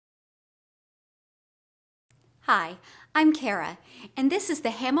Hi, I'm Kara, and this is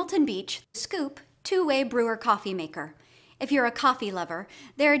the Hamilton Beach Scoop Two Way Brewer coffee maker. If you're a coffee lover,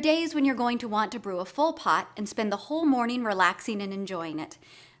 there are days when you're going to want to brew a full pot and spend the whole morning relaxing and enjoying it.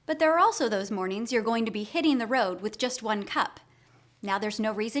 But there are also those mornings you're going to be hitting the road with just one cup. Now there's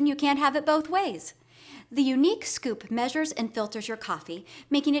no reason you can't have it both ways. The unique scoop measures and filters your coffee,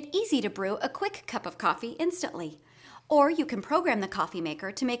 making it easy to brew a quick cup of coffee instantly. Or you can program the coffee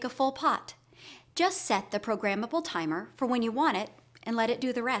maker to make a full pot. Just set the programmable timer for when you want it and let it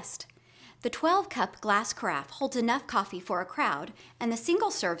do the rest. The 12-cup glass carafe holds enough coffee for a crowd, and the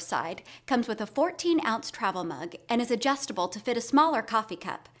single-serve side comes with a 14-ounce travel mug and is adjustable to fit a smaller coffee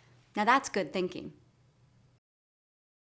cup. Now that's good thinking.